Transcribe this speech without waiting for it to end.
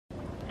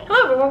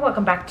everyone,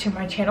 welcome back to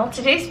my channel.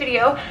 Today's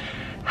video,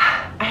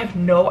 I have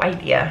no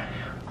idea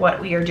what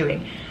we are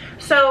doing.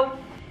 So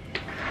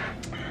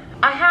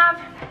I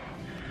have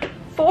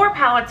 4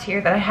 palettes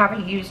here that I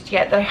haven't used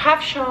yet, that I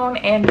have shown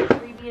in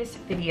previous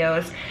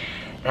videos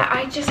that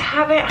I just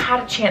haven't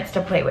had a chance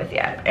to play with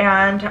yet.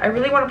 And I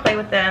really want to play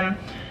with them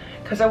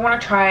because I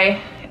want to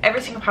try every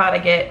single palette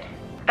I get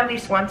at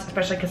least once,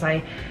 especially because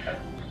I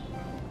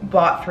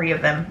bought 3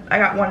 of them. I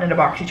got one in a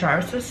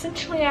BoxyCharm, so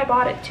essentially I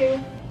bought it too.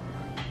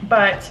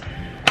 But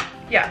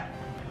yeah,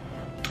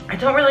 I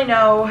don't really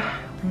know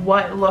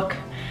what look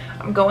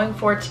I'm going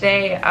for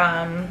today.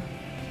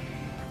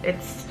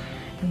 It's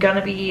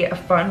gonna be a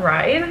fun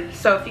ride.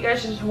 So if you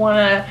guys just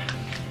wanna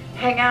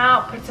hang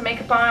out, put some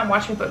makeup on,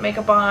 watch me put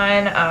makeup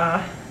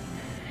on,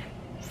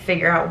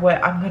 figure out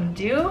what I'm gonna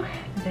do,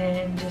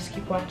 then just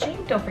keep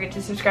watching. Don't forget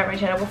to subscribe to my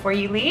channel before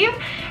you leave,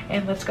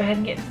 and let's go ahead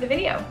and get into the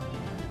video.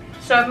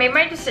 So I've made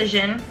my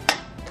decision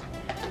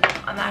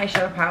on the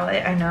eyeshadow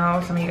palette. I know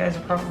some of you guys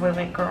are probably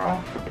like,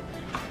 girl,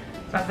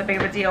 it's not that big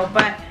of a deal,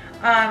 but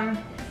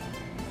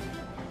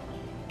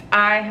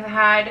I have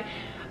had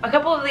a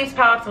couple of these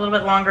palettes a little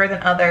bit longer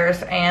than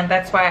others, and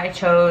that's why I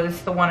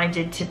chose the one I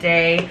did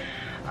today.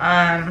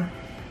 I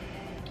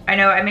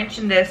know I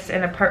mentioned this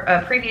in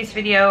a previous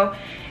video,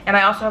 and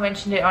I also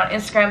mentioned it on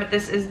Instagram, but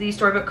this is the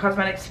Storybook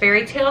Cosmetics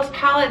Fairy Tales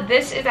palette.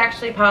 This is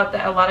actually a palette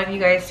that a lot of you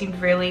guys seemed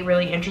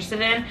really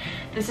interested in.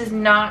 This is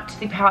not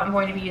the palette I'm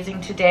going to be using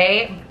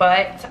today,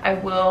 but I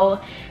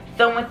will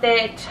film with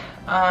it.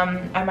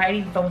 I might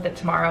even film with it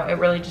tomorrow. It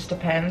really just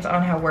depends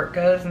on how work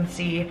goes and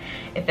see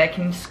if I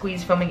can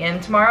squeeze filming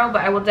in tomorrow,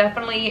 but I will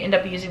definitely end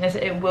up using this.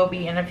 It will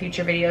be in a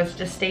future video, so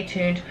just stay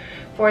tuned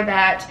for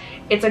that.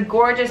 It's a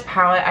gorgeous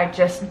palette. I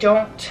just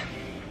don't,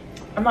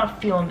 I'm not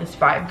feeling this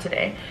vibe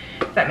today,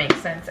 if that makes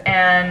sense.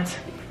 And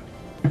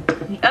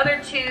the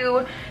other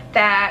 2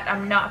 that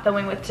I'm not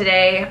filming with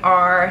today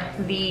are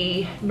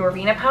the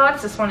Norvina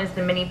palettes. This one is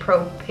the Mini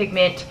Pro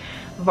Pigment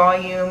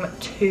Volume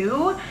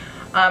 2.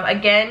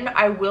 Again,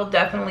 I will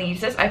definitely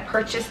use this. I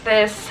purchased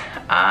this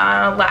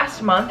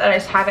last month, and I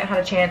just haven't had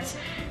a chance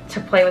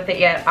to play with it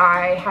yet.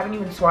 I haven't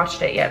even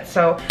swatched it yet,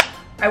 so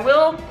I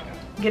will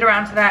get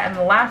around to that. And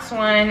the last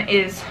one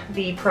is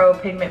the Pro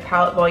Pigment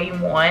Palette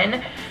Volume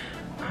 1.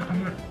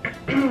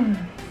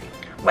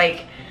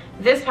 Like,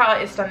 this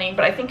palette is stunning,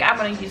 but I think I'm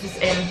going to use this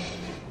in...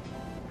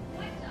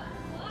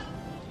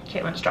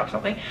 Caitlin just dropped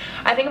something.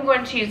 I think I'm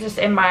going to use this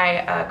in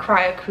my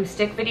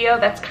cryoacoustic video.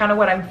 That's kind of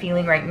what I'm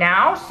feeling right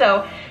now.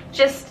 So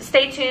just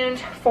stay tuned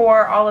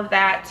for all of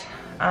that,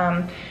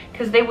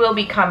 because they will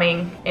be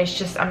coming. It's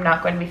just I'm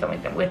not going to be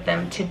filming them with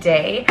them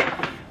today.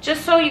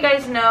 Just so you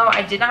guys know,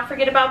 I did not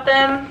forget about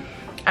them.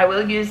 I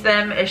will use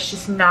them. It's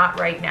just not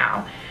right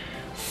now.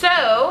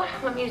 So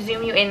let me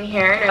zoom you in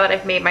here now that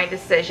I've made my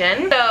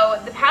decision.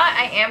 So the palette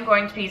I am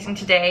going to be using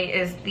today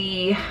is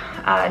the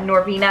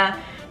Norvina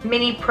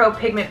Mini Pro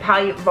Pigment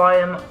Palette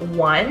Volume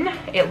 1.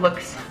 It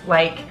looks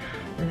like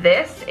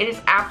this. It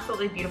is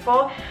absolutely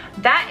beautiful.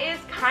 That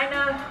is kind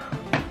of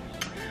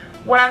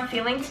what I'm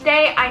feeling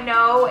today. I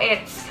know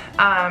it's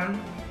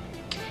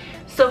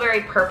still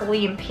very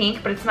purpley and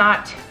pink, but it's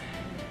not,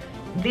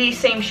 these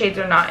same shades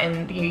are not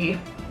in the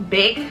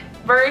big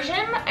version,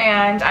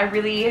 and I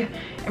really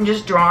am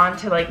just drawn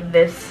to like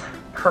this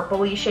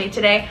purpley shade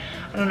today.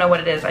 I don't know what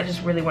it is, I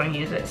just really want to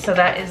use it. So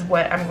that is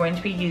what I'm going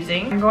to be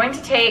using. I'm going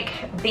to take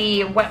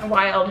the Wet n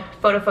Wild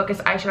Photo Focus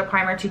Eyeshadow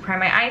Primer to prime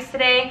my eyes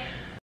today.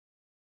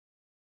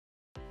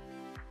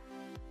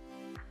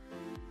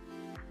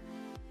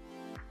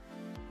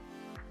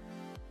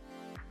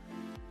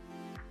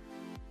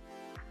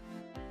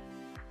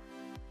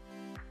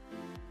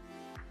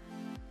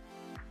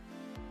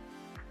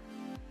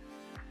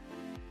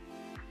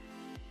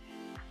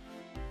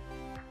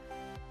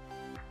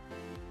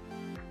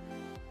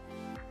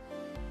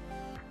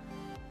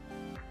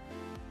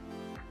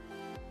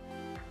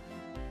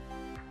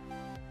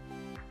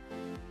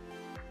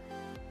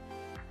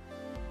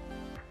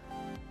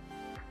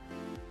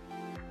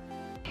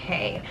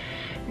 Okay,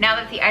 now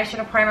that the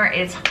eyeshadow primer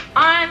is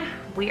on,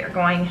 we are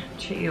going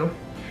to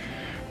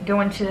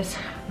go into this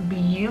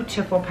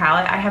beautiful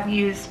palette. I have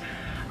used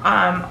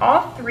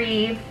all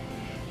 3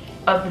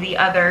 of the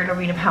other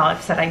Norvina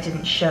palettes that I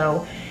didn't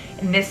show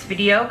in this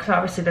video, because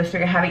obviously those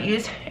 3 I haven't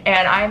used,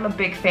 and I'm a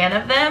big fan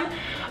of them.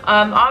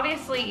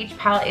 Obviously each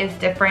palette is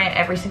different,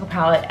 every single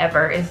palette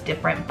ever is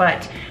different,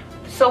 but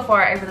so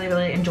far I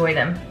really enjoy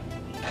them.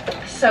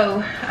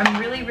 So I'm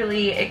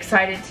really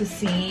excited to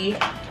see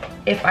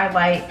if I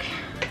like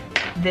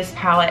this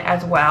palette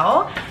as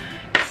well.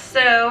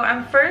 So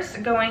I'm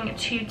first going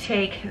to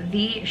take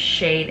the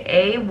shade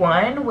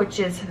A1, which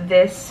is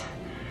this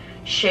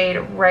shade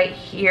right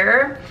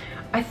here.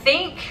 I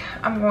think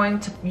I'm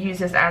going to use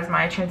this as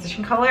my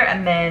transition color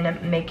and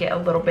then make it a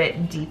little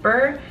bit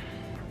deeper.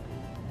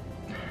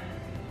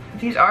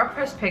 These are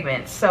pressed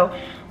pigments, so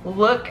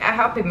look at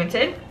how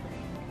pigmented,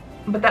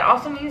 but that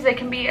also means they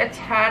can be a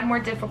tad more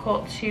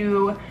difficult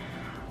to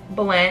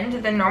blend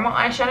than normal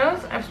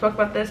eyeshadows. I've spoke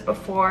about this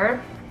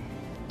before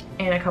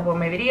in a couple of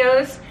my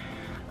videos.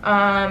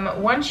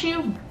 Once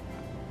you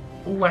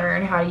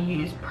learn how to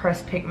use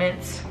pressed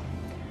pigments,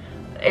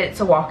 it's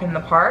a walk in the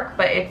park,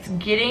 but it's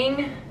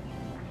getting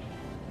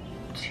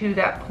to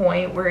that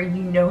point where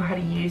you know how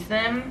to use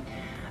them.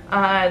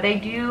 They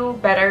do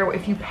better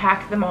if you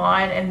pack them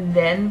on and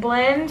then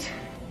blend,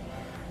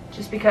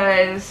 just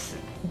because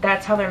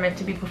that's how they're meant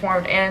to be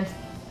performed. And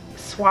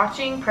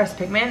swatching pressed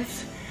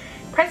pigments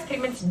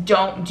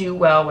don't do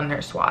well when they're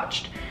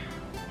swatched.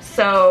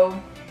 So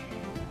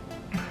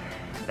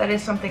that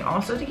is something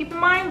also to keep in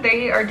mind.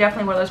 They are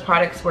definitely one of those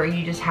products where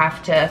you just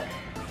have to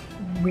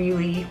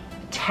really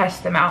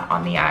test them out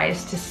on the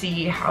eyes to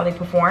see how they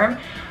perform.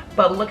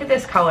 But look at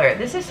this color.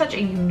 This is such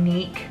a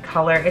unique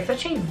color. It's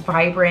such a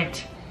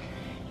vibrant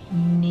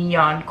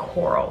neon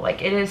coral.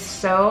 Like, it is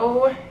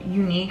so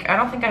unique. I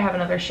don't think I have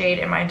another shade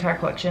in my entire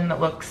collection that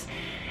looks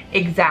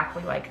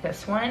exactly like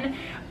this one.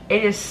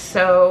 It is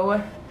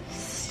so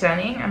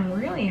stunning. I'm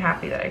really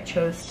happy that I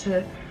chose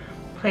to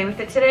play with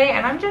it today,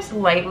 and I'm just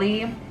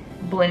lightly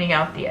blending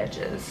out the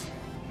edges.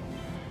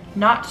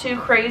 Not too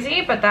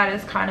crazy, but that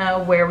is kind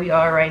of where we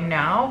are right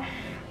now.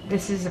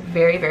 This is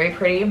very, very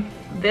pretty.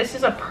 This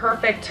is a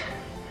perfect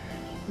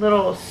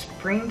little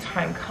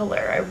springtime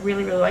color. I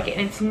really, really like it.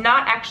 And it's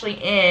not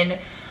actually in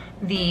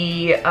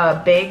the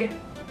big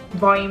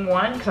volume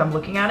 1, because I'm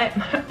looking at it.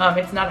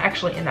 It's not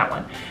actually in that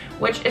one,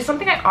 which is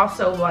something I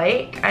also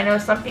like. I know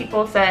some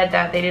people said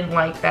that they didn't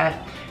like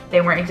that they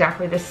weren't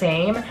exactly the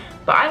same,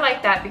 but I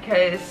like that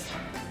because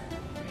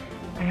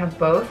I have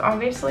both,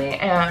 obviously,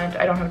 and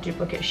I don't have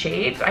duplicate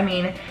shades. I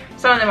mean,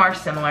 some of them are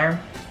similar.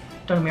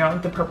 Don't get me wrong,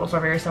 the purples are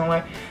very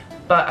similar,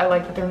 but I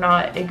like that they're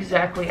not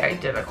exactly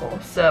identical.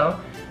 So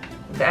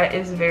that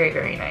is very,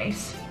 very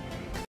nice.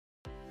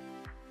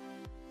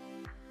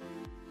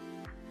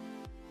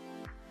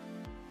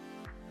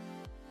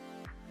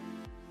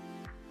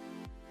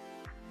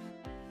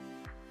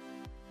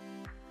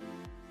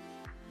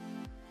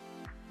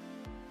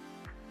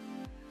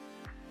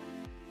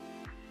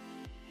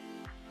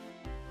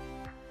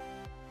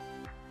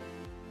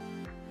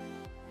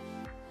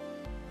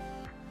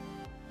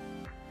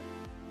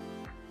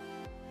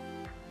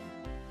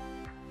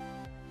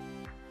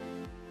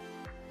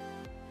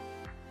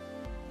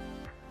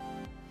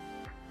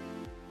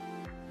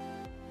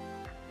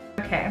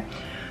 Okay,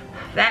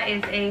 that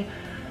is a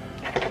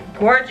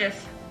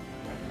gorgeous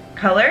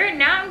color.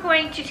 Now I'm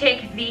going to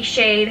take the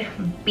shade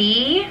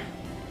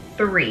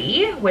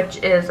B3, which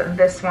is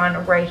this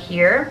one right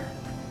here.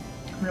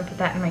 I'm gonna put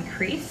that in my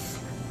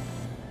crease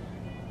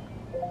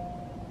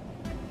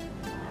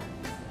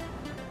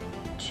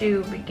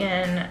to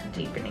begin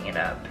deepening it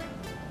up.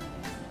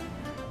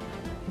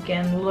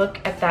 Again, look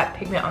at that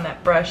pigment on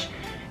that brush,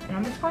 and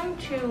I'm just going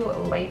to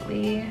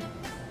lightly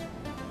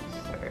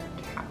start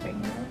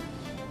tapping this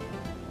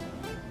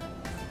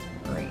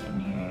right in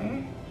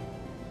here.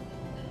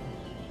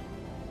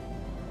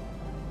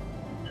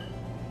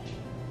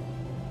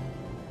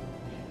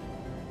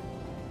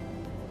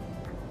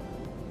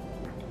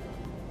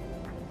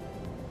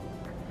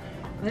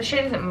 This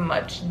shade isn't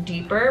much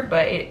deeper,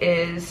 but it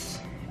is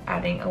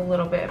adding a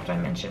little bit of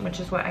dimension, which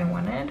is what I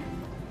wanted.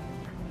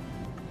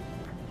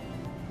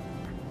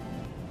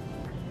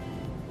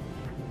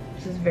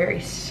 This is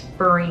very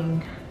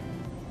spring.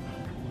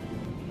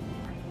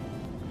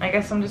 I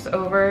guess I'm just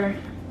over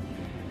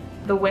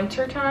the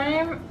winter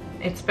time.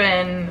 It's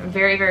been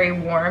very, very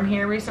warm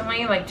here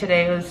recently. Like,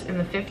 today was in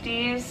the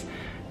 50s.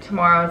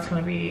 Tomorrow it's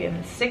gonna be in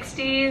the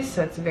 60s,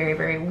 so it's very,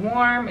 very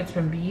warm. It's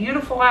been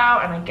beautiful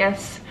out, and I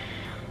guess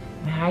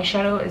my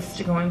eyeshadow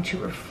is going to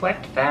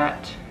reflect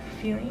that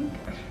feeling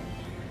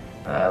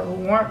of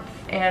warmth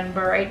and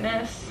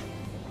brightness.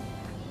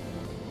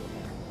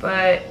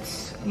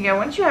 But yeah,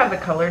 once you have the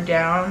color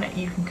down,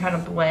 you can kind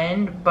of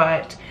blend,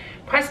 but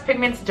pressed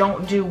pigments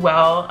don't do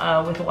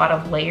well with a lot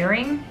of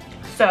layering.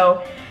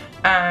 So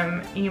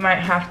you might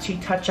have to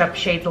touch up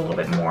shades a little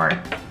bit more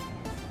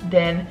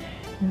than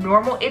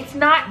normal. It's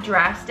not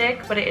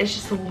drastic, but it is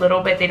just a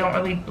little bit. They don't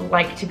really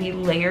like to be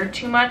layered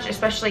too much,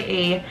 especially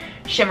a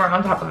shimmer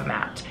on top of a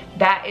matte.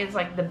 That is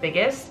like the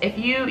biggest. If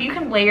you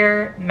can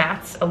layer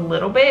mattes a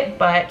little bit,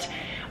 but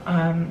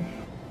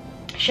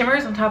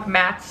shimmers on top of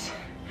mattes,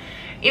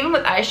 even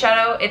with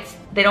eyeshadow,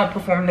 they don't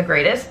perform the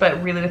greatest,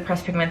 but really with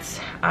pressed pigments,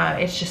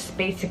 it's just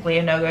basically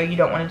a no-go. You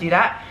don't want to do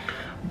that.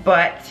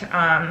 But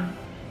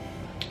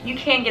you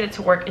can get it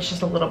to work. It's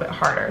just a little bit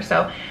harder.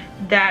 So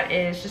that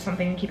is just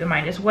something to keep in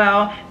mind as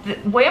well. The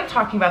way I'm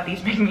talking about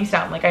these make me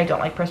sound like I don't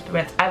like pressed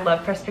pigments. I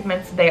love pressed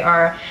pigments. They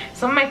are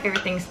some of my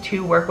favorite things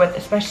to work with,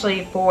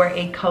 especially for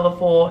a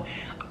colorful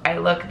eye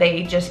look.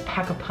 They just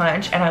pack a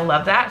punch, and I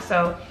love that.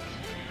 So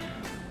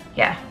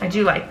yeah, I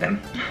do like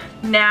them.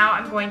 Now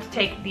I'm going to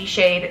take the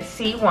shade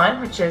C1,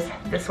 which is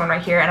this one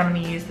right here, and I'm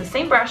going to use the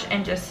same brush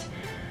and just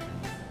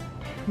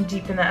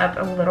deepen that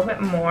up a little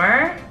bit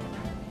more.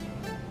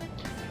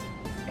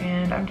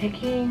 And I'm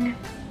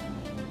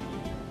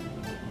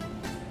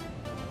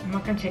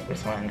not gonna take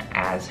this one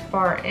as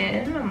far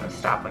in. I'm gonna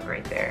stop like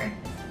right there.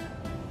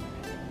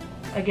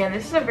 Again,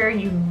 this is a very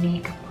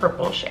unique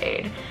purple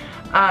shade.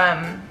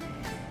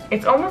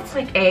 It's almost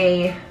like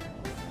a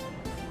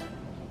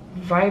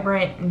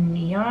vibrant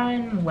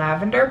neon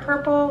lavender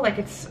purple. Like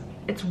it's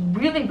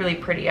really, really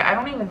pretty. I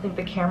don't even think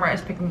the camera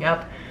is picking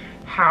up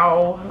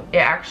how it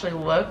actually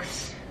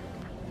looks.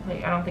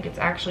 Like I don't think it's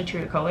actually true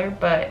to color,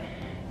 but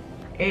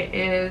it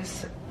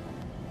is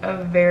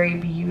a very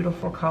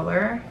beautiful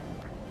color.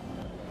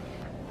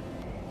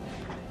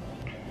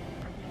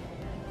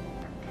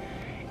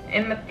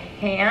 In the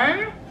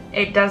pan,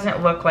 it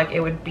doesn't look like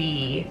it would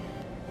be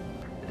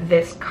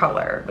this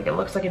color. Like it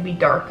looks like it'd be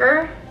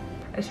darker,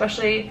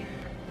 especially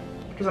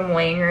because I'm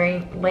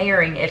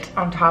layering it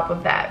on top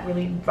of that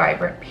really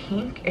vibrant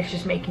pink. It's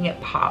just making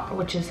it pop,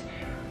 which is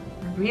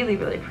really,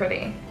 really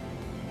pretty.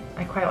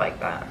 I quite like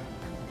that.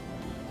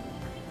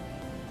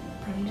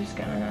 I'm just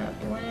gonna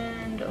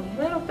blend a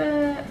little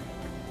bit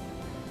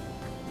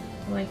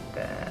like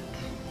that.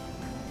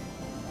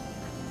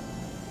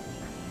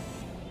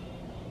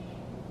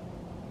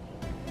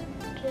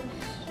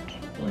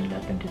 Just blend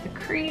up into the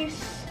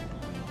crease.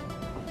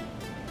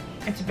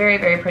 It's very,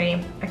 very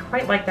pretty. I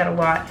quite like that a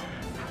lot.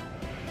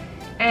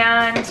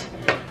 And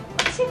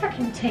let's see if I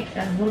can take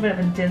a little bit of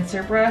a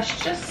denser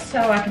brush just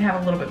so I can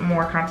have a little bit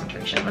more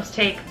concentration. Let's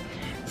take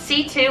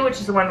C2, which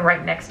is the one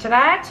right next to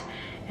that,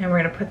 and we're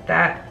gonna put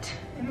that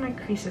in my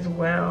crease as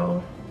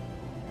well.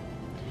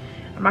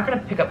 I'm not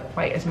gonna pick up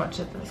quite as much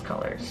of this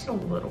color, just a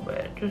little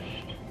bit. Just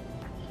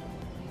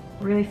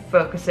really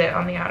focus it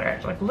on the outer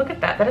edge. Like look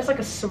at that, that is like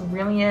a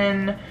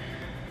cerulean,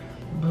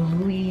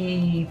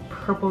 bluey,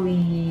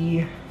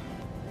 purpley,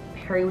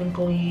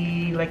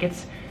 periwinkly, like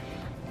it's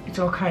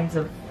all kinds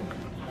of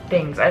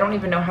things. I don't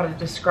even know how to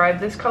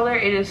describe this color.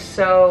 It is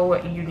so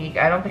unique.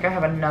 I don't think I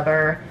have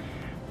another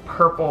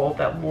purple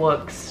that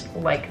looks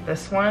like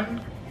this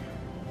one.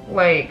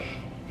 Like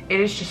it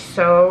is just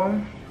so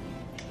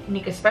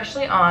unique,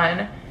 especially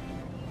on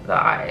the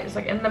eyes.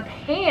 Like in the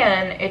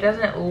pan, it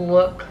doesn't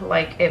look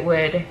like it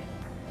would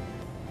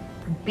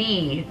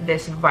be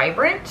this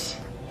vibrant.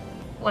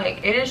 Like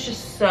it is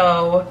just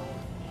so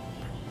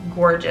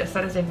gorgeous.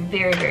 That is a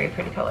very, very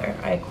pretty color.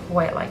 I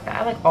quite like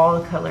that. I like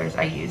all the colors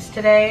I used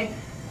today.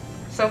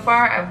 So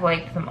far, I've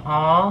liked them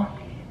all.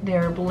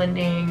 They're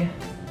blending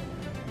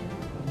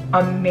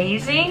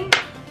amazing.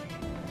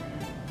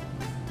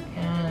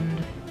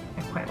 And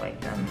I quite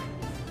like them.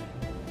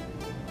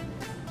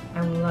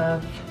 I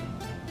love,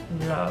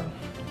 love,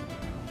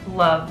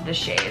 love the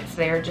shades.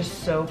 They are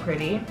just so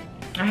pretty.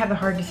 I have a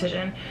hard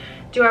decision.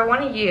 Do I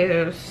want to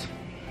use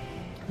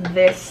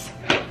this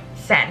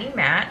satiny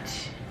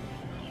matte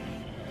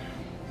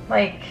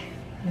like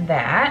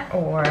that,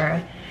 or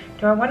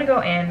do I want to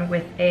go in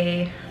with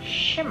a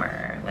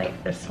shimmer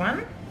like this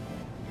one?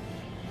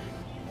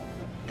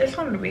 This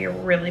one would be a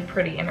really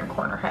pretty inner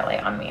corner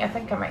highlight on me. I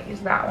think I might use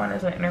that one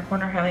as an inner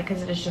corner highlight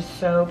because it is just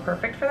so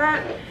perfect for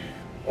that.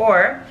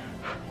 Or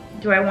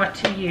do I want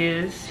to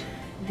use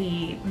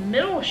the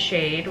middle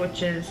shade,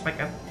 which is like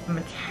a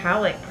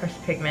metallic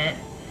pressed pigment,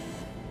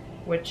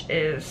 which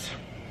is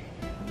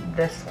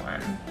this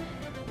one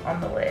on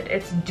the lid.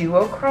 It's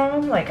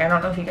duochrome. Like I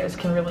don't know if you guys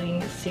can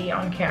really see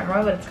on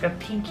camera, but it's like a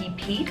pinky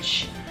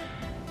peach,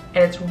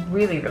 and it's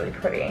really, really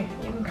pretty.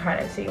 You can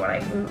kind of see when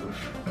I move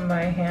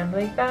my hand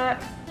like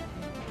that.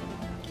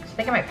 So I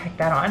think I might pick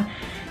that on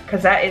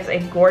because that is a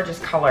gorgeous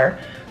color.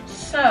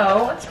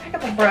 So let's pick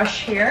up a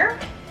brush here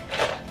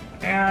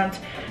and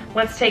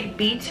let's take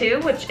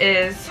B2, which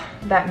is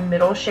that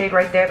middle shade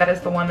right there. That is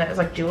the one that is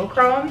like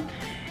duochrome.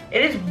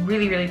 It is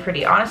really, really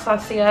pretty.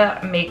 Anastasia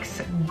makes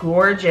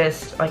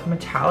gorgeous like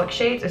metallic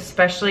shades,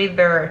 especially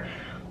their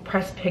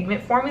pressed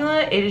pigment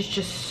formula. It is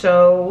just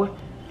so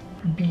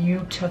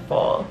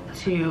beautiful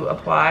to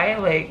apply.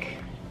 Like,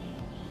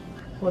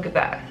 look at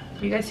that.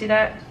 Do you guys see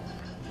that?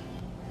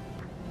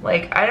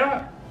 Like, I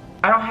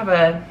don't have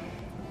a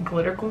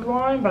glitter glue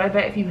on, but I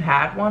bet if you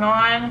had one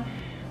on,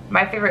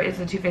 my favorite is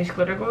the Too Faced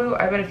glitter glue.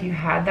 I bet if you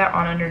had that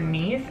on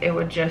underneath, it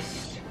would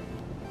just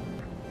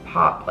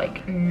pop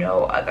like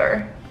no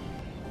other.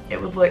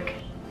 It would look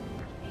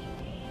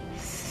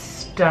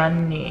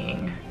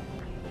stunning.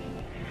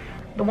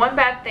 The one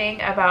bad thing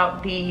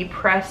about the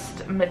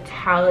pressed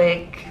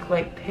metallic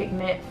like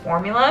pigment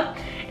formula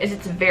is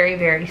it's very,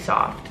 very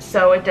soft.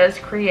 So it does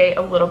create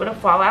a little bit of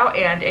fallout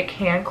and it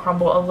can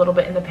crumble a little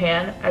bit in the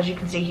pan, as you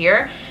can see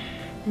here.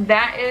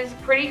 That is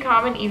pretty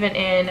common even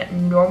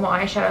in normal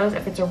eyeshadows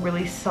if it's a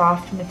really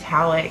soft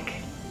metallic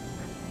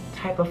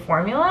type of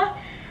formula.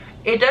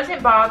 It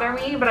doesn't bother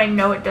me, but I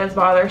know it does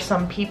bother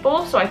some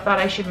people, so I thought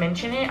I should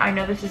mention it. I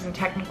know this isn't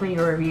technically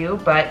a review,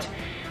 but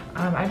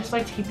I just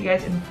like to keep you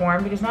guys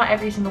informed because not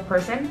every single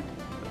person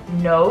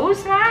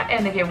knows that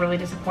and they get really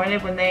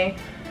disappointed when they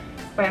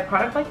buy a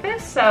product like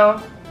this. So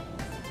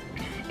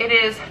it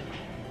is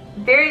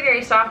very,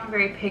 very soft and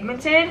very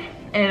pigmented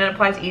and it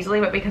applies easily,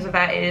 but because of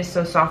that it is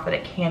so soft that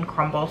it can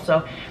crumble.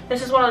 So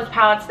this is one of those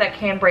palettes that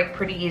can break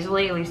pretty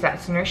easily, at least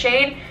that center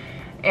shade.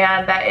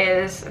 And that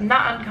is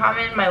not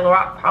uncommon. My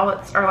Lorac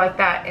palettes are like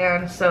that,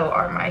 and so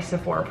are my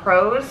Sephora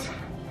Pros,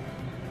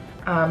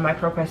 my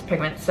Pro Pressed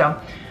Pigment. So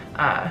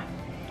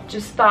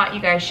just thought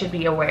you guys should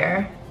be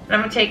aware And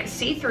I'm gonna take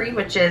C3,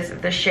 which is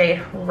the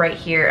shade right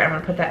here. I'm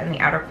gonna put that in the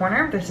outer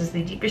corner. This is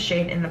the deepest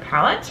shade in the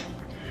palette.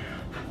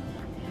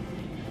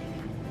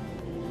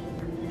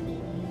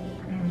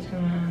 I'm just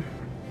gonna,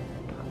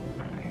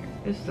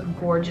 this is a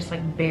gorgeous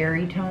like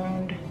berry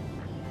toned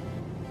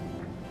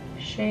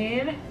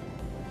shade.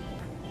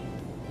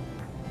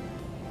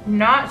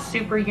 Not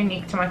super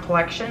unique to my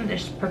collection,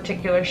 this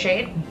particular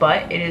shade,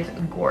 but it is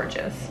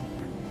gorgeous.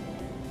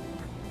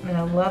 And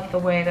I love the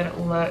way that it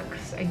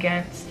looks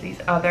against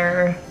these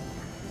other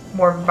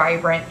more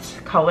vibrant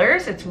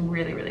colors. It's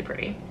really, really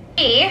pretty.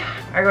 We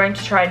are going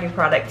to try a new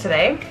product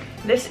today.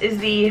 This is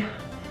the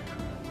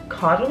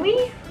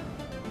Cardioid,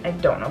 I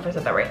don't know if I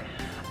said that right,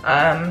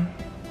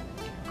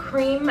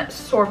 cream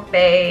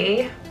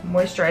sorbet,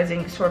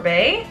 moisturizing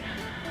sorbet.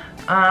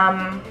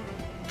 I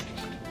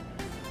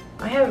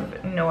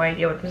have no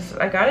idea what this is.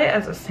 I got it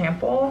as a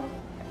sample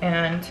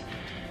and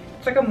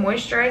it's like a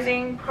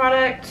moisturizing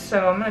product,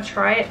 so I'm gonna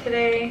try it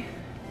today.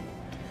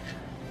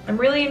 I'm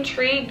really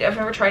intrigued. I've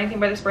never tried anything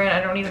by this brand.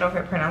 I don't even know if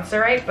I pronounced it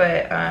right,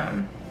 but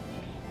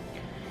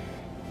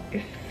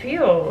it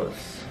feels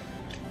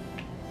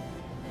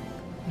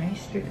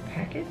nice through the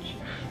package.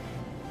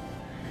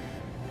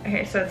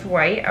 Okay, so it's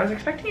white. I was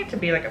expecting it to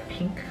be like a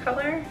pink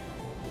color,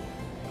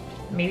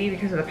 maybe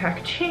because of the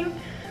packaging.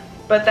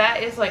 But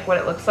that is like what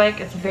it looks like.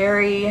 It's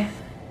very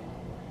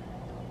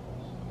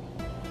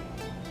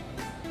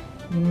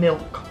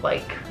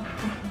milk-like.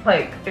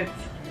 Like it's,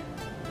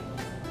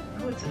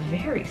 oh, it's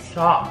very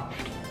soft.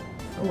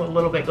 Oh, a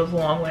little bit goes a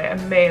long way. I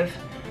may have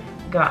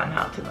gotten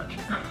out too much.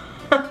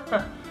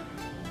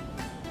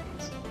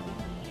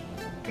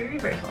 Very,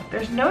 very soft.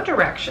 There's no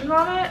directions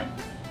on it.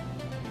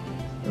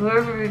 It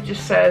literally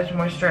just says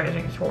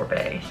moisturizing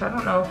sorbet. So I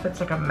don't know if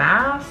it's like a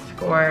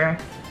mask or,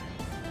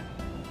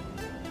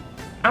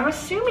 I'm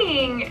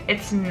assuming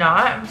it's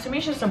not. I'm assuming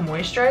it's just a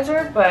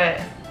moisturizer, but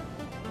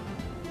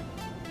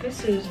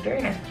this is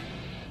very nice.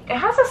 It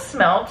has a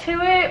smell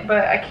to it,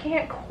 but I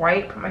can't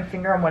quite put my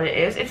finger on what it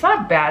is. It's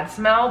not a bad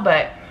smell,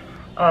 but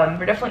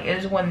there definitely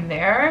is one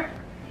there.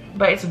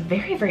 But it's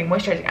very, very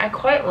moisturizing. I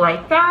quite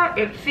like that.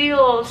 It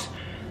feels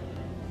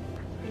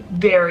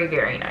very,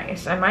 very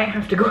nice. I might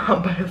have to go out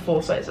and buy a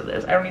full size of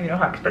this. I don't even know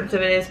how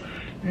expensive it is.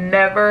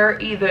 Never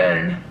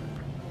even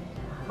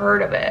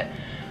heard of it.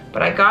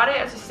 But I got it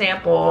as a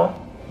sample,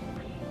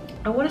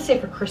 I want to say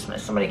for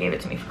Christmas. Somebody gave it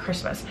to me for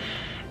Christmas.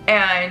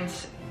 And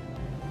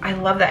I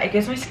love that. It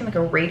gives my skin like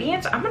a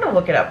radiance. I'm going to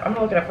look it up. I'm going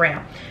to look it up right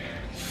now.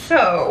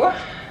 So,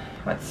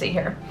 let's see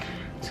here.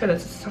 Let's go to the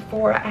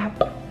Sephora app.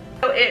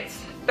 So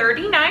it's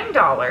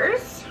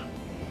 $39.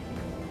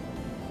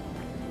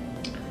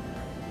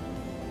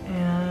 And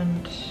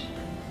I'm going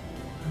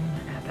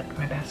to add that to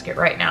my basket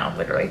right now,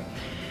 literally.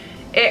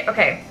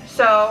 Okay,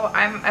 so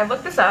I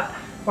looked this up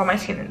while my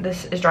skin,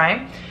 this is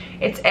drying.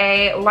 It's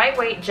a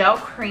lightweight gel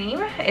cream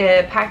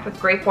packed with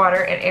grape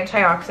water and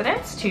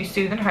antioxidants to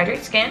soothe and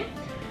hydrate skin.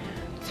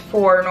 It's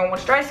for normal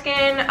to dry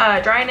skin,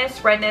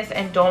 dryness, redness,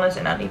 and dullness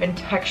and uneven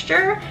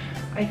texture.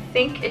 I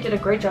think it did a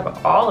great job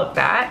of all of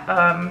that.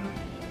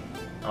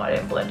 Oh, I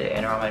didn't blend it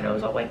in or on my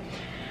nose all the way.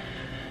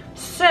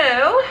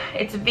 So,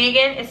 it's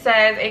vegan. It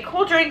says, a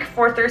cool drink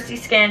for thirsty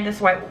skin.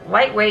 This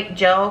lightweight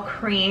gel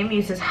cream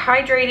uses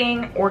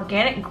hydrating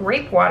organic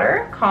grape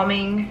water,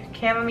 calming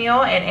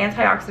chamomile, and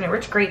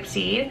antioxidant-rich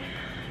grapeseed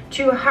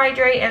to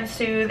hydrate and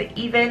soothe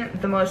even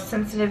the most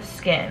sensitive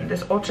skin.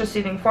 This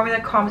ultra-soothing formula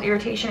calms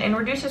irritation and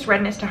reduces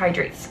redness to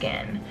hydrate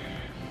skin.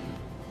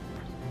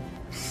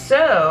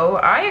 So,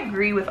 I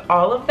agree with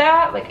all of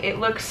that. Like, it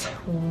looks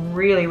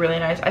really, really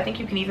nice. I think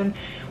you can even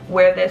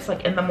wear this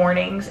like in the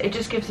mornings. It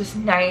just gives this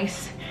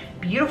nice,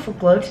 beautiful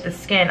glow to the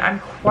skin. I'm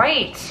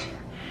quite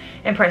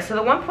impressed. So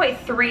the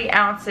 1.3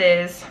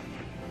 ounces,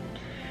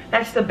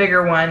 that's the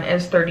bigger one,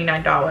 is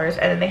 $39. And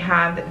then they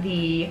have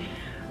the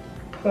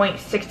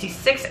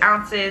 0.66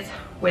 ounces,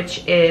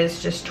 which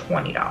is just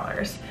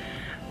 $20.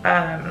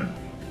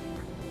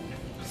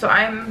 So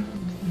I'm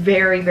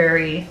very,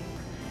 very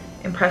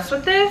impressed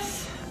with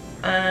this.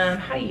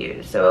 How to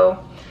use.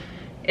 So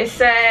it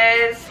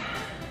says,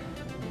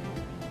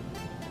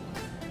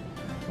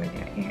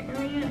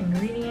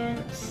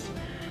 ingredients.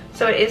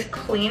 So it is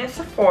clean as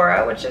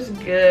Sephora, which is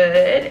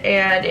good,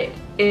 and it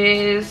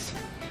is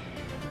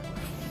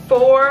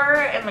 4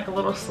 and like a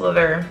little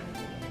slither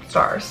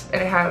stars,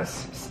 and it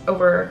has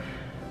over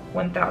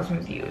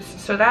 1,000 views.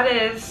 So that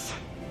is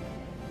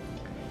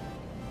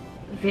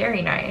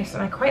very nice,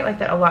 and I quite like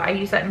that a lot. I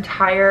use that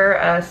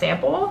entire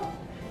sample,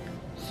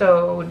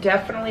 so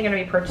definitely gonna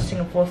be purchasing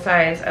a full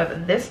size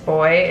of this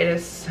boy. It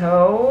is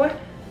so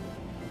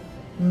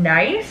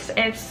nice,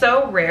 and it's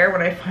so rare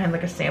when I find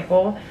like a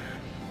sample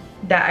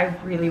that I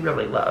really,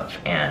 really love.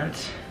 And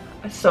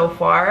so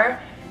far,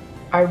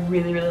 I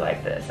really, really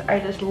like this. I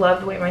just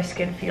love the way my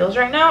skin feels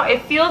right now.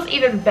 It feels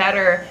even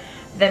better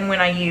than when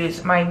I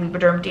use my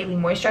Lubriderm Daily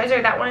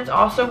Moisturizer. That one is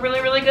also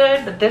really, really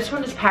good, but this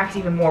one just packs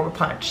even more of a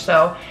punch.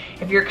 So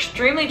if you're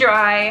extremely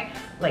dry,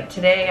 like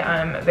today,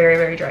 I'm very,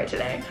 very dry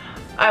today,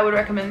 I would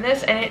recommend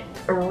this. And it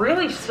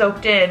really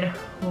soaked in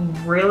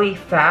really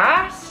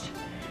fast.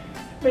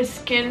 My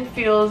skin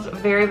feels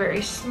very,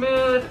 very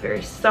smooth,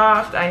 very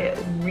soft. I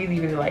really,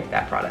 really like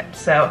that product.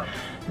 So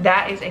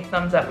that is a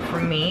thumbs up for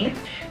me.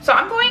 So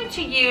I'm going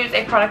to use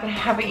a product that I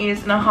haven't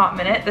used in a hot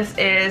minute. This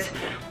is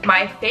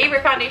my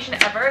favorite foundation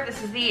ever.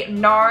 This is the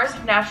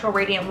NARS Natural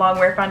Radiant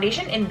Longwear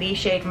Foundation in the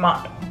shade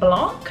Mont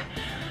Blanc.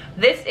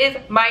 This is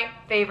my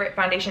favorite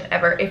foundation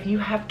ever. If you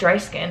have dry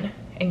skin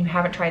and you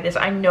haven't tried this,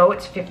 I know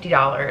it's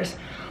 $50,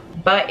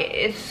 but it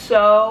is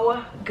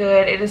so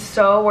good. It is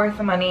so worth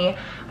the money.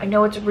 I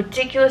know it's a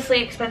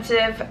ridiculously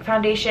expensive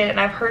foundation, and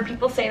I've heard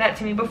people say that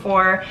to me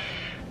before.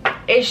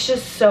 It's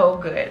just so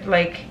good.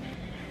 Like,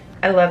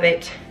 I love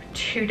it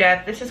to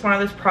death. This is one of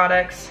those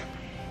products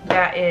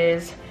that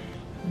is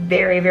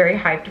very, very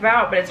hyped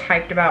about, but it's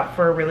hyped about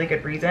for a really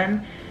good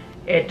reason.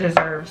 It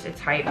deserves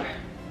its hype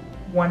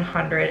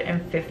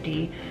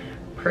 150%.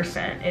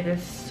 It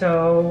is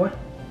so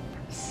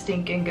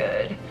stinking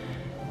good,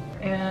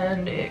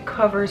 and it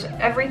covers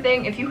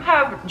everything. If you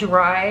have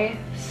dry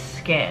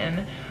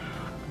skin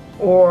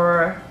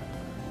or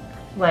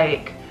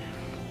like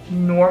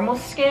normal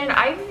skin,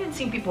 I've even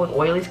seen people with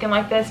oily skin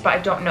like this, but I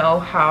don't know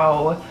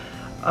how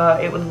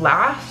it would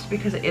last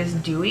because it is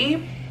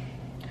dewy.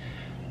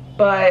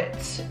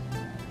 But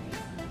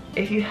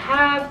if you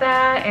have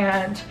that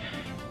and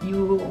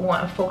you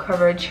want a full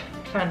coverage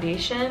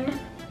foundation,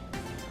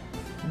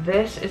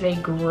 this is a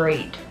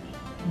great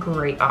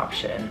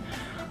option.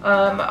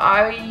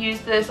 I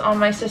used this on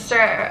my sister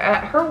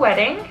at her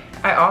wedding.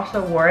 I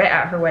also wore it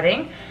at her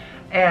wedding,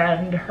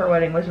 and her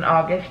wedding was in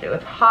August. It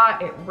was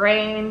hot, it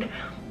rained,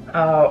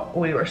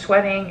 we were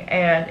sweating,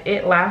 and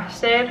it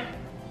lasted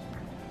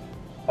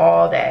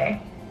all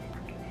day.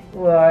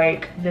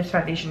 Like, this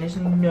foundation is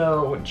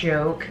no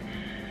joke.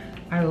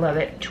 I love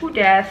it to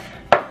death.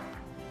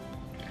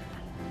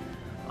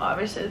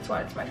 Obviously, that's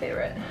why it's my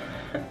favorite.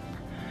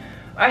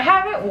 I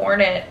haven't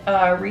worn it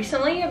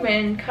recently. I've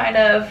been kind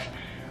of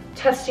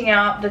testing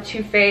out the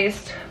Too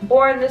Faced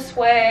Born This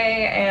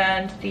Way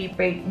and the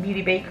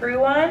Beauty Bakery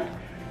one,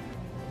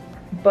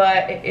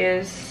 but it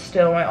is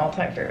still my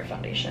all-time favorite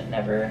foundation.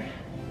 Never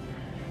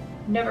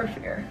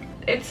fear.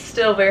 It's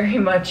still very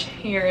much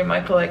here in my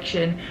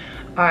collection.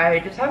 I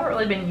just haven't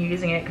really been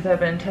using it because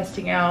I've been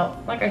testing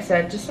out, like I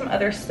said, just some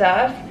other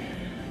stuff.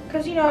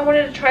 Because, you know, I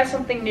wanted to try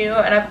something new,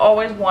 and I've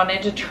always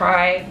wanted to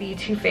try the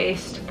Too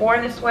Faced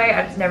Born This Way.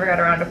 I just never got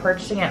around to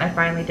purchasing it, and I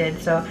finally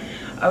did, so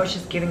I was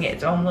just giving it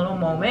its own little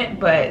moment.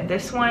 But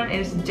this one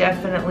is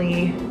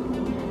definitely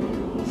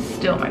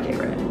still my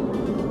favorite.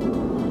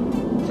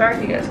 Sorry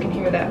if you guys can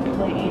hear that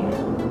plane.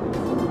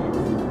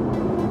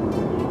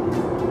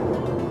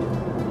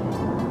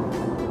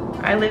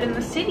 I live in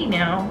the city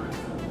now,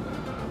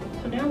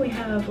 so now we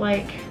have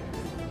like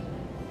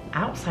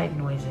outside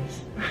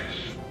noises.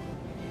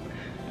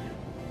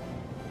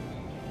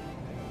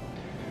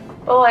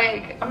 But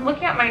like, I'm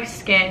looking at my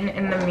skin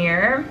in the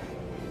mirror,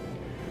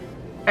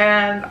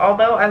 and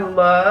although I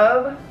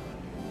love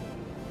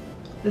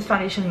this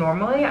foundation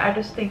normally, I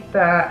just think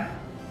that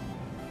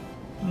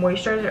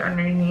moisturizer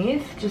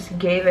underneath just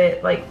gave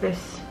it like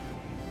this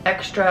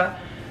extra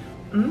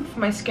oomph.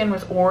 My skin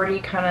was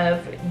already kind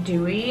of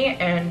dewy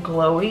and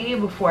glowy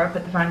before I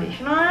put the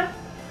foundation on,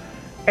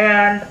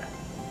 and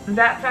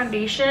that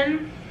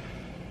foundation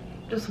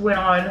just went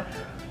on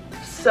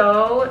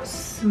so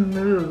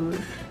smooth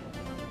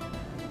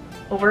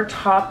over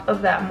top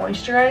of that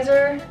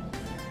moisturizer,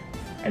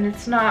 and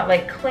it's not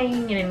like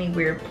clinging in any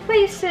weird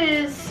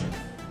places.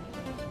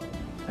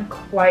 I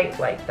quite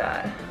like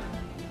that.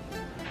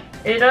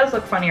 It does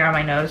look funnier on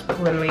my nose,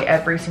 but literally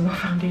every single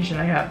foundation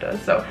I have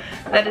does. So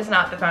that is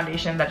not the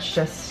foundation, that's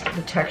just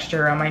the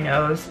texture on my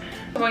nose.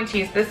 I'm going to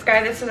use this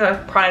guy. This is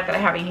a product that I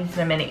haven't used in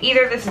a minute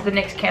either. This is the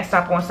NYX Can't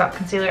Stop Won't Stop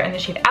Concealer in the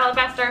shade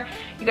Alabaster.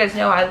 You guys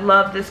know I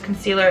love this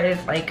concealer. It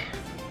is like,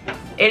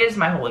 it is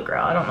my holy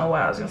grail. I don't know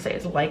what I was gonna say.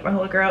 It's like my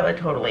holy grail. It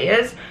totally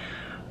is.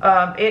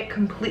 It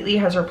completely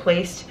has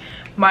replaced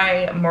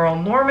my Merle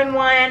Norman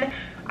one.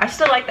 I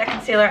still like that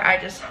concealer. I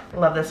just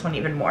love this one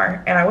even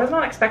more. And I was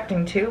not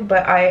expecting to,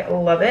 but I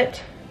love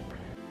it.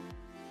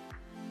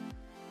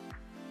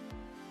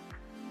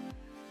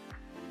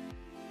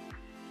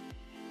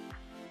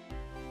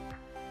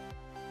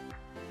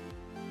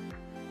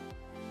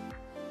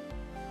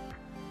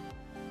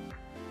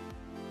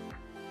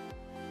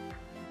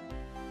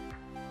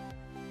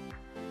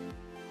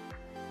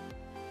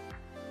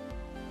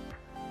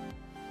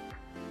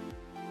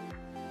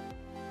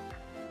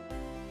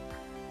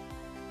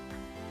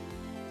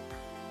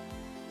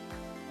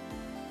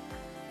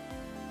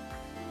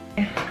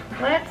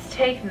 Let's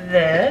take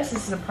this.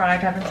 This is a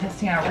product I've been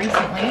testing out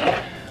recently.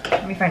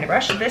 Let me find a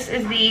brush. This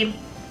is the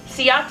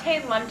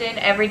Ciate London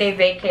Everyday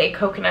Vacay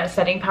Coconut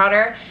Setting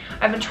Powder.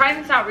 I've been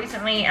trying this out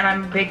recently, and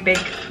I'm a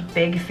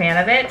big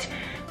fan of it.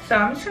 So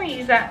I'm just gonna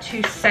use that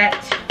to set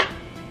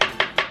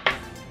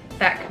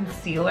that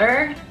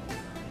concealer.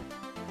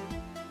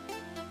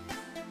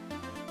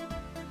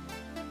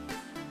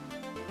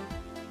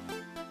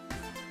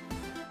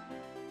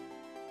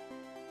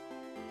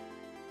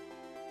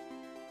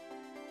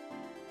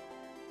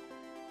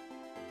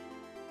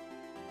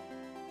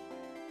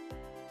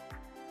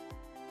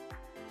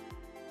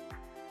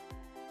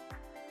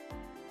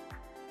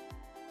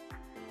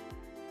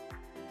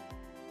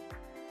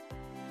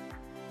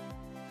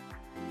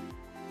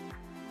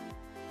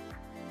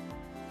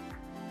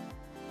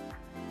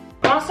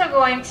 also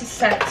going to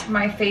set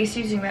my face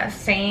using that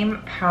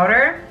same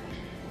powder.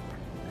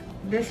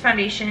 This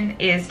foundation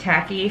is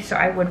tacky, so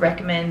I would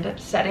recommend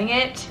setting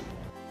it.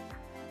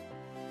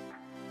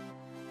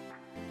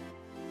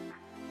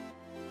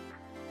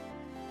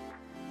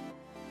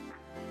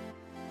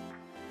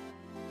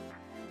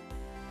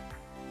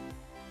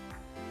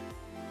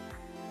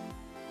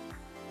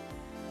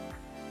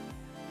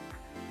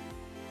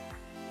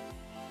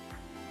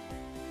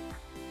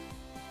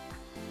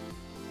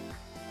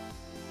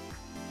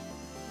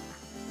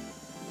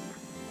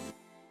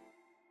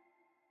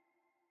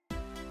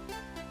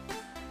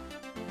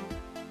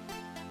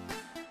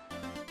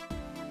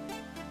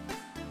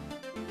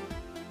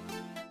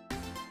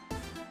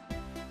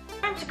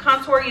 To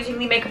contour using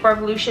the Makeup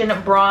Revolution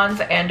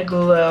Bronze and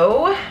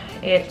Glow.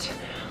 It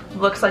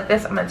looks like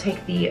this. I'm going to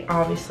take the,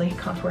 obviously,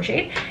 contour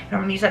shade, and I'm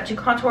going to use that to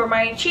contour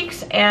my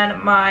cheeks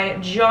and my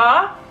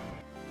jaw.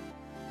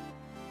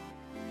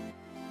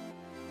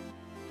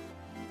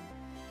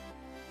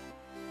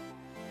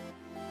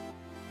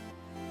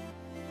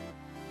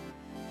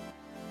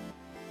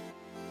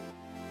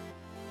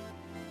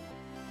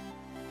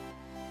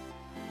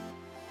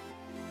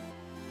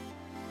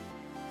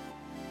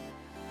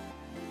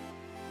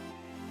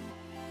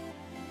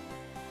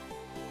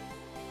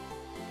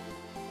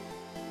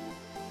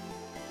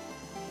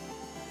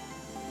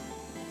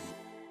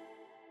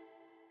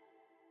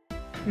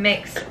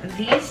 Mix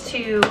these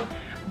two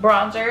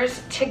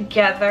bronzers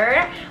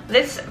together.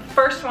 This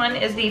first one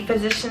is the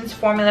Physicians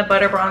Formula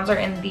Butter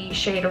Bronzer in the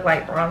shade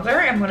Light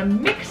Bronzer. I'm going to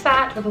mix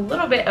that with a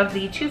little bit of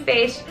the Too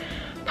Faced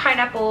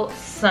Pineapple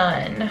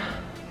Sun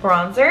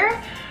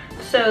Bronzer.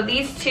 So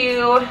these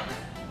two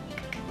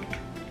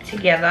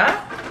together.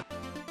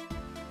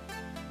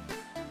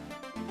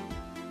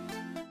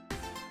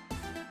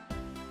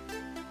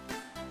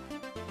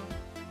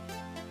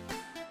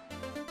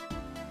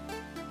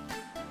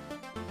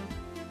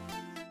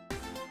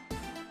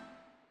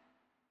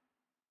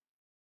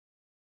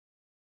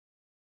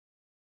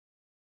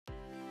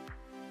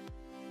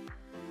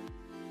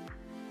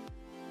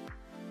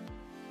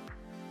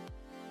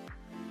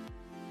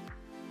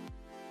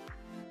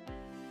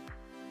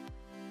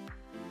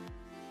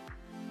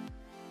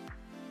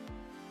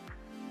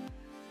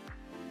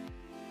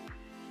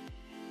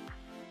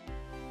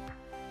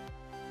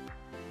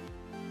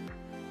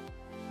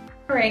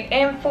 Alright,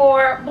 and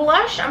for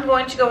blush, I'm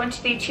going to go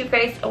into the Too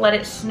Faced Let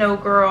It Snow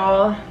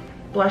Girl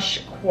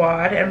Blush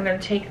Quad. And I'm going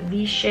to take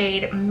the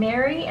shade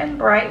Merry and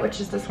Bright, which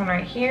is this one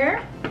right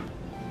here.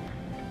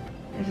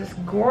 It's this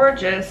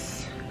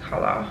gorgeous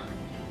color.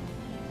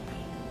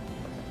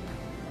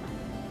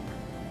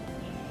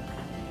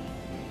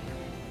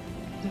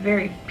 It's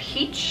very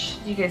peach.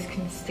 You guys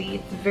can see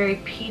it's very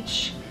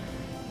peach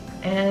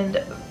and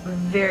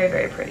very,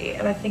 very pretty.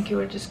 And I think it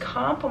would just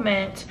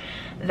complement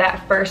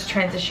that first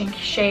transition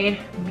shade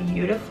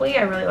beautifully.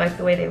 I really like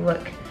the way they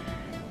look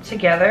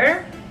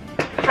together.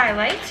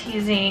 Highlight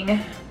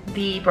using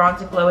the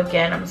Bronze and Glow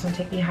again. I'm just gonna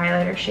take the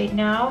highlighter shade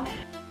now.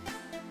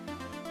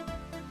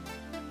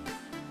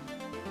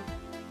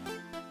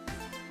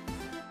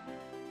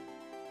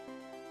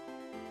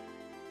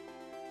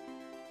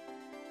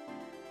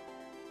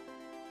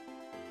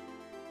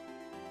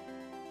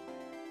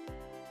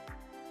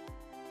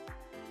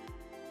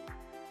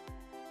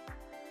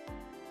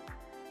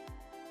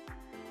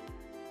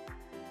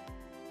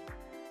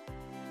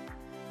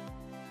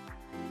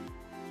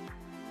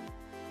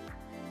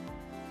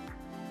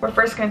 We're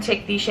first going to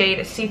take the shade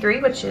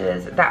C3, which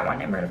is that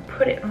one, and we're going to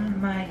put it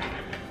on my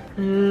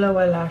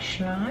lower lash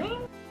line.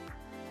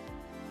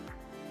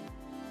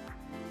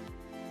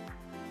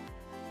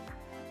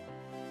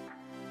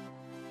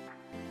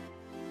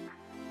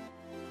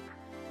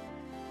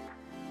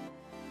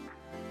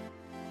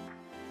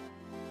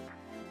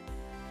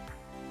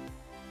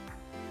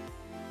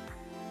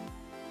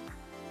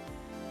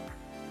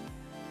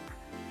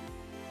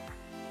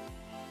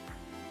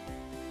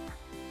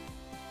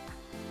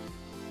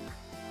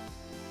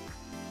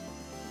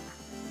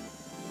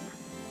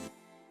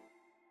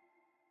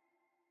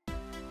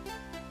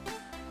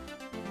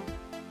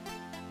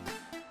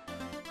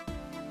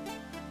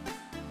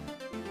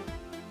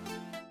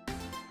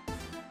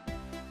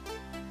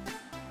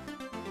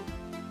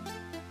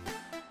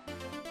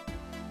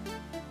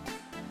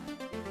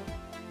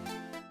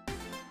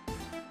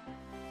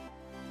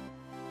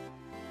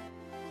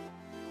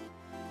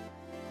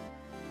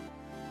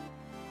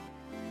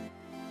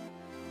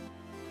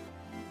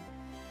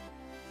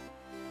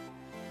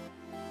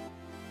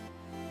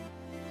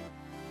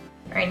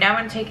 Alright, now I'm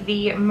going to take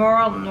the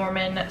Moral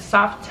Norman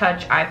Soft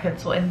Touch Eye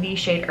Pencil in the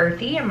shade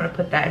Earthy. I'm going to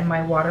put that in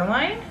my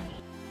waterline.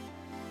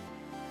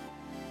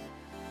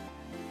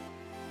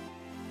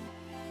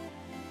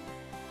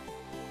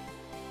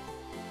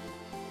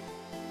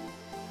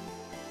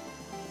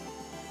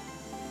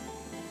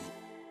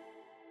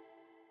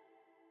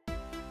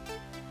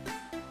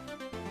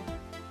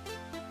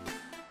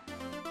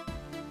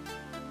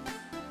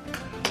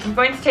 I'm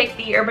going to take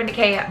the Urban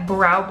Decay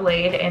Brow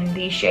Blade in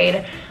the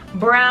shade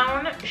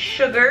Brown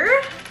Sugar.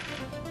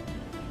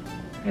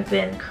 I've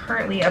been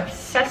currently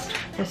obsessed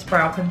with this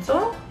brow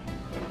pencil.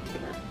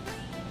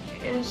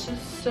 It's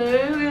just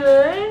so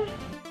good.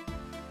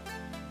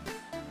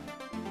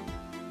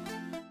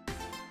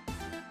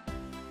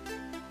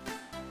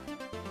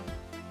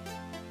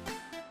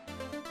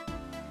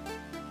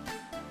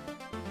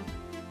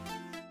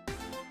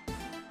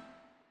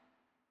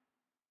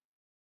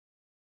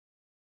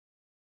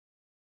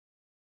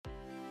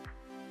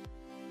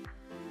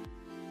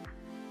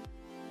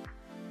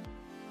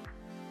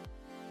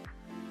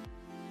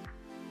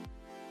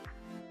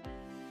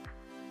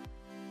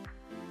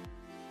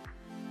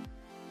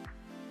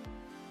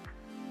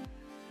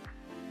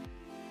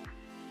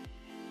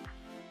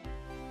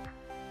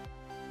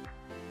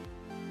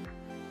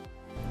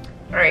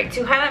 Alright,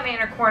 to highlight my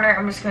inner corner,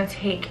 I'm just going to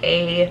take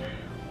a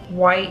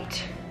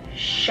white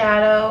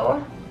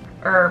shadow,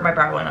 or my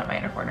brow bone, not my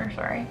inner corner,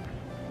 sorry.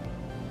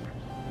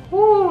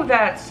 Ooh,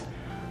 that's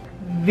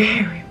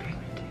very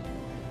pigmented.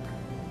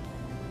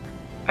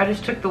 I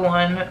just took the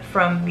one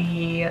from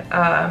the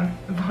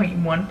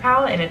Volume 1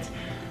 palette, and it's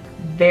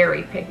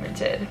very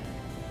pigmented.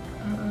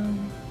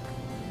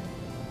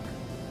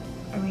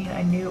 I mean,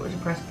 I knew it was a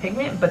pressed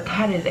pigment, but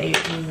that is a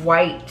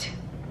white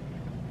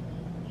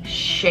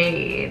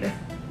shade.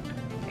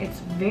 It's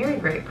very,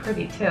 very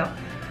pretty too.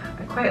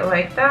 I quite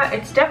like that.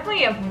 It's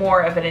definitely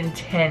more of an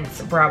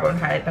intense brow bone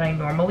highlight than I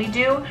normally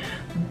do,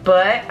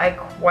 but I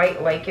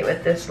quite like it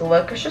with this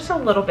look. It's just a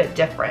little bit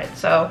different.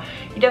 So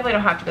you definitely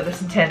don't have to go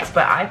this intense,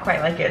 but I quite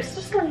like it. It's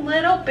just a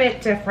little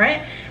bit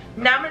different.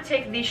 Now I'm gonna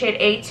take the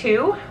shade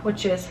A2,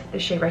 which is the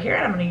shade right here,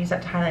 and I'm gonna use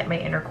that to highlight my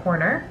inner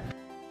corner.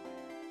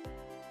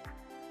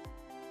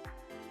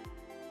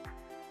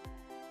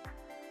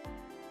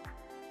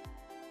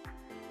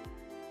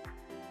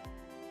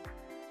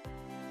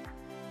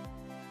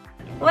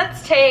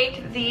 Let's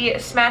take the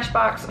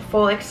Smashbox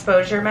Full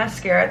Exposure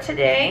Mascara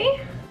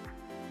today.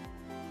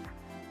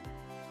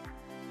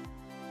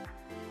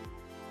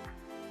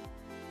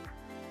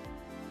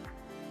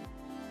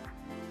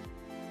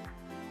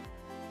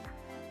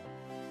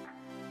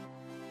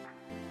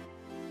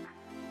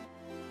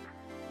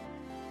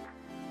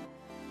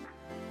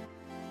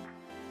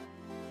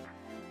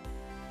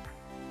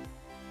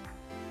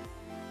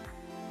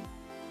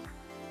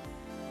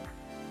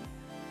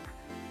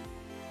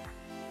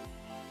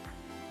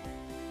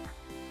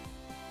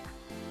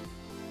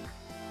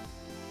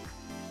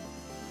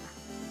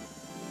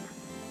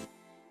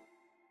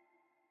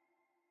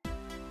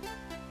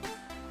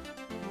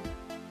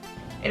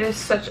 It is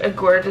such a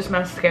gorgeous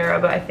mascara,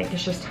 but I think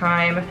it's just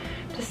time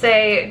to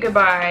say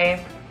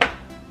goodbye.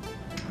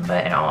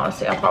 But in all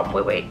honesty, I'll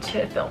probably wait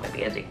to film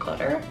maybe a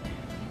declutter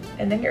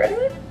and then get rid of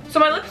it. So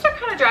my lips are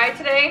kind of dry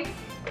today,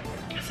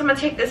 so I'm gonna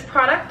take this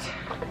product.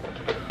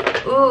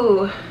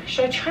 Ooh,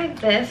 should I try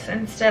this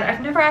instead?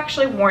 I've never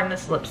actually worn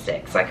this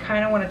lipstick, so I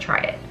kind of want to try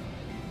it.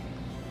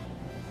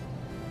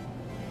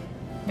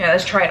 Yeah,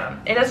 let's try it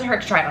on. It doesn't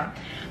hurt to try it on.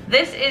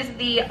 This is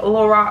the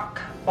Lorac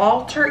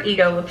Alter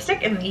Ego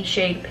lipstick in the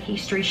shade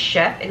Pastry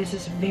Chef. It is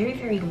this very,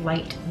 very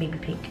light baby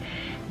pink.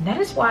 And that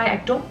is why I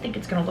don't think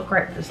it's gonna look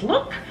right with this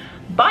look,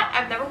 but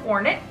I've never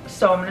worn it,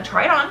 so I'm gonna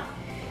try it on.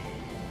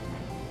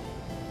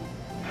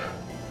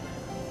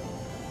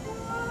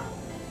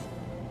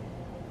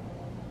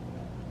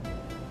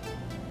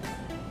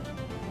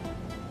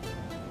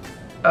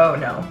 Oh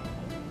no,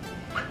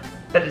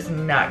 that is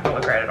not gonna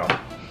look right at all.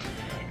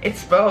 It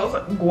smells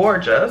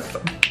gorgeous.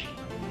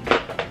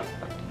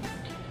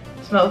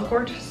 Smells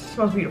gorgeous,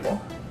 smells beautiful.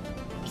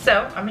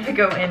 So I'm gonna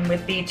go in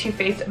with the Too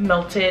Faced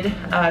Melted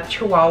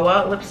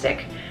Chihuahua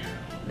lipstick.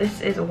 This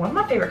is one of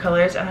my favorite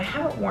colors, and I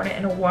haven't worn it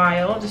in a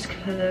while just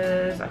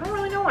because I don't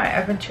really know why.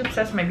 I've been too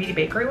obsessed with my Beauty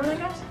Bakery one, I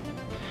guess.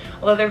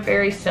 Although they're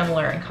very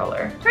similar in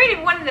color. Alright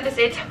everyone, that is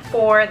it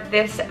for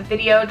this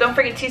video. Don't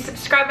forget to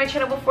subscribe to my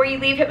channel before you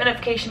leave. Hit my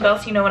notification bell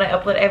so you know when I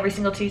upload every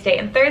single Tuesday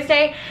and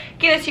Thursday.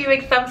 Give this a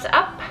big thumbs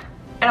up,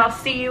 and I'll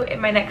see you in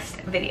my next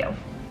video.